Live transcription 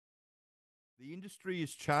The industry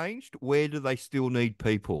has changed. Where do they still need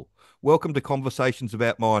people? Welcome to Conversations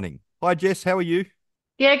About Mining. Hi, Jess. How are you?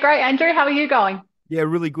 Yeah, great, Andrew. How are you going? Yeah,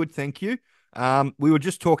 really good. Thank you. We were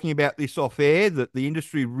just talking about this off air that the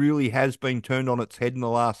industry really has been turned on its head in the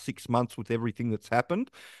last 6 months with everything that's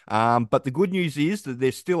happened. But the good news is that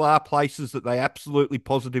there still are places that they absolutely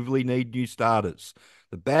positively need new starters.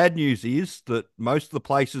 The bad news is that most of the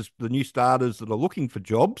places, the new starters that are looking for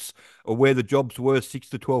jobs, are where the jobs were 6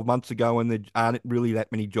 to 12 months ago, and there aren't really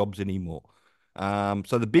that many jobs anymore.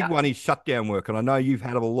 So the big Yeah, one is shutdown work, and I know you've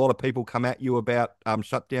had a lot of people come at you about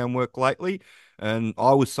shutdown work lately. And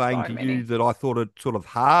I was saying so to you many. that I thought it sort of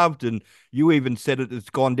halved, and you even said it's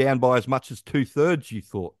gone down by as much as two-thirds, you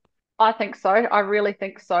thought. I think so. I really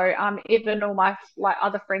think so. Even all my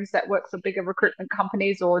other friends that work for bigger recruitment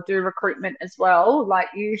companies or do recruitment as well, like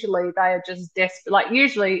usually they are just desperate. Like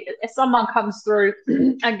usually, if someone comes through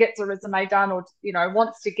and gets a resume done, or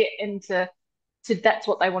wants to get into that's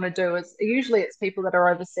what they want to do. Is usually it's people that are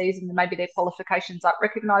overseas and maybe their qualifications aren't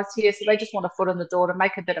recognised here, so they just want a foot in the door to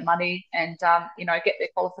make a bit of money and get their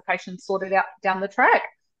qualifications sorted out down the track.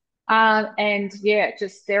 And yeah,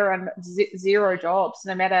 just there are zero jobs,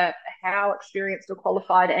 no matter how experienced or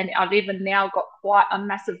qualified. And I've even now got quite a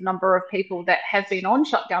massive number of people that have been on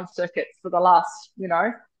shutdown circuits for the last,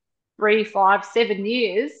 3, 5, 7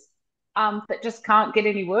 years, that just can't get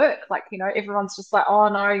any work. Like, everyone's just like, oh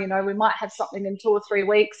no, we might have something in 2 or 3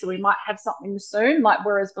 weeks, or we might have something soon. Like,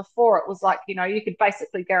 whereas before it was like, you could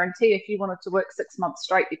basically guarantee if you wanted to work 6 months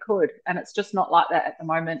straight, you could. And it's just not like that at the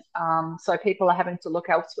moment. So people are having to look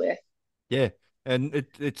elsewhere. Yeah. And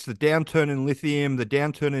it's the downturn in lithium, the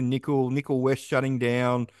downturn in nickel west shutting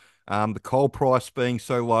down, the coal price being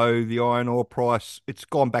so low, the iron ore price, it's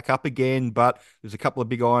gone back up again, but there's a couple of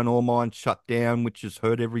big iron ore mines shut down, which has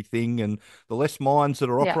hurt everything. And the less mines that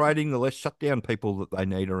are Yeah, operating, the less shutdown people that they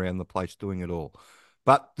need around the place doing it all.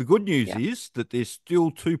 But the good news yeah, is that there's still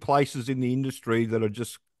two places in the industry that are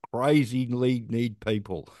just crazily need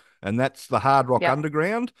people, and that's the hard rock yeah,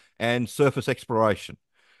 underground and surface exploration.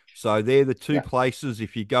 So they're the two yeah, places.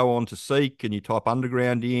 If you go on to Seek and you type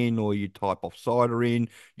underground in or you type offsider in,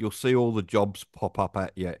 you'll see all the jobs pop up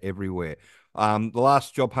at you everywhere. The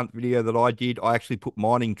last job hunt video that I did, I actually put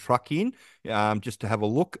mining truck in just to have a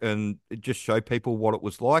look and just show people what it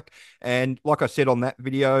was like. And like I said on that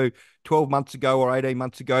video, 12 months ago or 18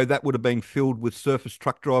 months ago, that would have been filled with surface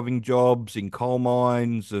truck driving jobs in coal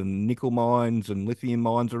mines and nickel mines and lithium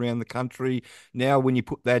mines around the country. Now, when you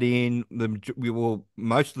put that in,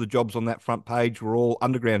 most of the jobs on that front page were all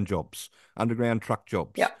underground jobs, underground truck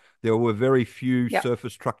jobs. yeah, There were very few yeah,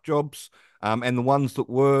 surface truck jobs, and the ones that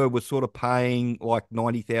were sort of paying like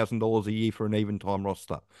 $90,000 a year for an even time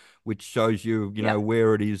roster, which shows you, yeah,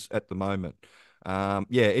 where it is at the moment.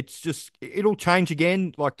 Yeah, it's just it'll change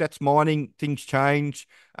again. Like that's mining, things change.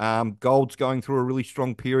 Gold's going through a really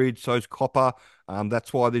strong period, so's copper.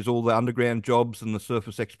 That's why there's all the underground jobs and the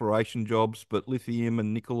surface exploration jobs, but lithium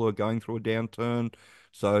and nickel are going through a downturn.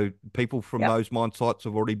 So people from yeah. those mine sites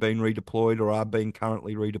have already been redeployed or are being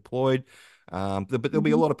currently redeployed. But there'll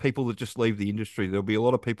be a Hmm. lot of people that just leave the industry. There'll be a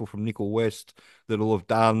lot of people from Nickel West that'll have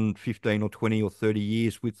done 15 or 20 or 30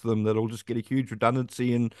 years with them that'll just get a huge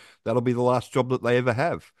redundancy and that'll be the last job that they ever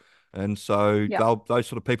have. And so Yeah, those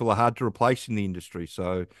sort of people are hard to replace in the industry.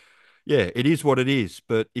 So yeah, it is what it is.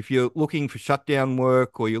 But if you're looking for shutdown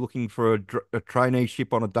work or you're looking for a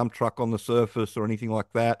traineeship on a dump truck on the surface or anything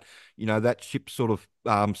like that, that ship's sort of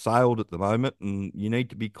sailed at the moment, and you need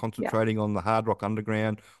to be yeah, concentrating on the hard rock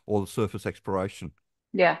underground or the surface exploration.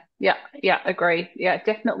 yeah, yeah, yeah. Agree. Yeah,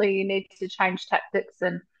 definitely. You need to change tactics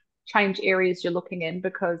and change areas you're looking in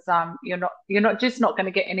because you're not just not going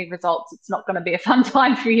to get any results. It's not going to be a fun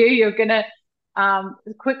time for you. You're going to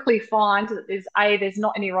quickly find that there's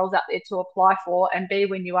not any roles out there to apply for, and B,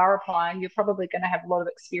 when you are applying, you're probably going to have a lot of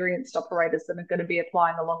experienced operators that are going to be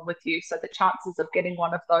applying along with you. So the chances of getting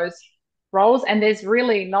one of those roles, and there's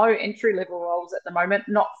really no entry level roles at the moment,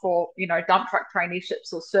 not for dump truck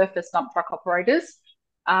traineeships or surface dump truck operators.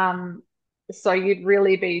 Um, so you'd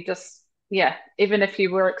really be just, yeah, even if you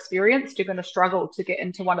were experienced, you're going to struggle to get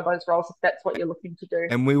into one of those roles if that's what you're looking to do.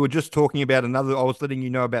 And we were just talking about another. I was letting you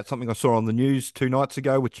know about something I saw on the news 2 nights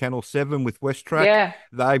ago with Channel 7 with West Track. Yeah,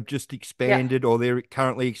 They've just yeah, expanded, or they're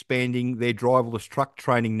currently expanding their driverless truck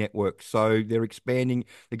training network. So they're expanding,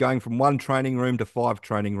 they're going from one training room to five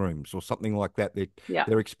training rooms or something like that. yeah,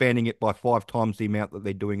 They're expanding it by five times the amount that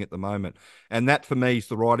they're doing at the moment. And that for me is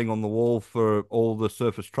the writing on the wall for all the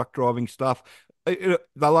surface truck driving stuff.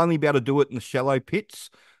 They'll only be able to do it in the shallow pits.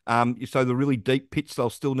 So the really deep pits, they'll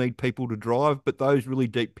still need people to drive, but those really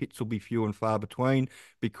deep pits will be few and far between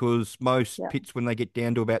because most Yeah. pits, when they get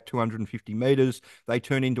down to about 250 meters, they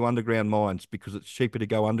turn into underground mines because it's cheaper to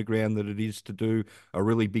go underground than it is to do a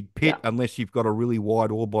really big pit, Yeah. unless you've got a really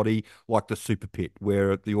wide ore body like the super pit,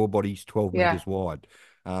 where the ore body's 12 Yeah. meters wide.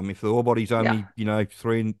 If the ore body's Yeah. only,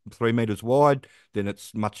 3 meters wide, then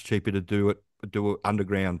it's much cheaper to do it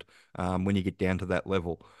underground when you get down to that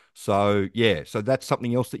level. So yeah, so that's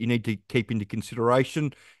something else that you need to keep into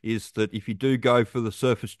consideration is that if you do go for the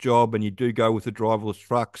surface job and you do go with the driverless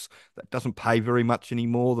trucks, that doesn't pay very much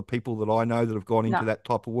anymore. The people that I know that have gone into No. that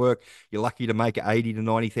type of work, you're lucky to make $80,000 to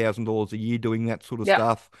 $90,000 a year doing that sort of Yeah.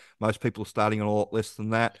 stuff. Most people are starting on a lot less than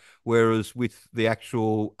that. Whereas with the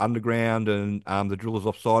actual underground and the drillers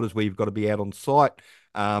offsiders, where you've got to be out on site,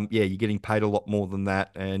 yeah, you're getting paid a lot more than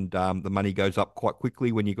that, and the money goes up quite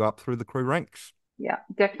quickly when you go up through the crew ranks. Yeah,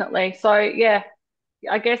 definitely. So yeah,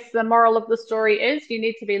 I guess the moral of the story is you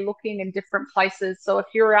need to be looking in different places. So if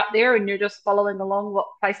you're out there and you're just following along what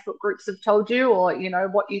Facebook groups have told you, or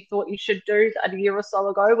what you thought you should do a year or so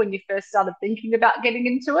ago when you first started thinking about getting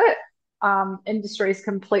into it, industry has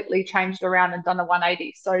completely changed around and done a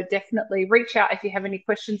 180. So definitely reach out if you have any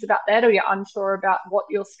questions about that, or you're unsure about what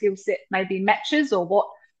your skill set maybe matches, or what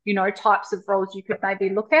types of roles you could maybe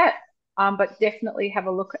look at. But definitely have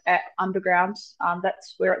a look at underground.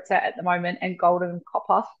 That's where it's at the moment, and gold and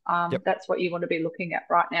copper. Yep. That's what you want to be looking at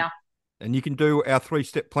right now. And you can do our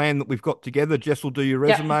three-step plan that we've got together. Jess will do your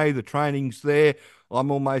Yep, resume, the training's there.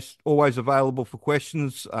 I'm almost always available for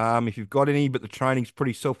questions if you've got any, but the training's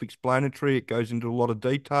pretty self-explanatory. It goes into a lot of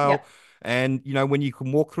detail. yep, And, when you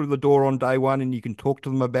can walk through the door on day one and you can talk to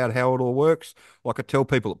them about how it all works, like I tell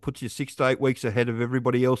people, it puts you 6 to 8 weeks ahead of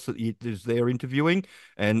everybody else is there interviewing.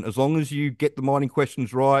 And as long as you get the mining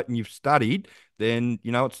questions right and you've studied, then,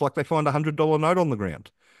 it's like they find $100 note on the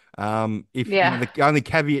ground. If yeah, the only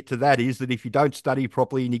caveat to that is that if you don't study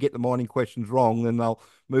properly and you get the mining questions wrong, then they'll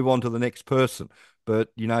move on to the next person. But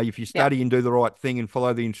if you yep, study and do the right thing and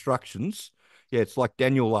follow the instructions, yeah, it's like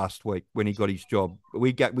Daniel last week when he got his job.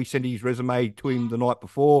 We sent his resume to him the night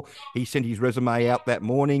before. He sent his resume out that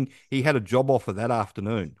morning. He had a job offer that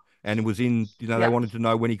afternoon. And it was they yep, wanted to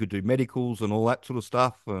know when he could do medicals and all that sort of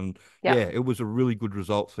stuff. And yeah, yep, it was a really good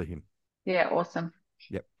result for him. yeah, awesome.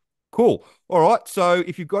 Yep. Cool. All right. So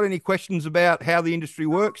if you've got any questions about how the industry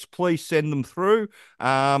works, please send them through.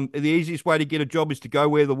 The easiest way to get a job is to go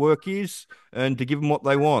where the work is and to give them what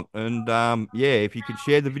they want. And yeah, if you can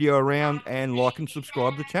share the video around and like and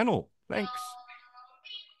subscribe the channel. Thanks.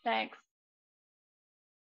 Thanks.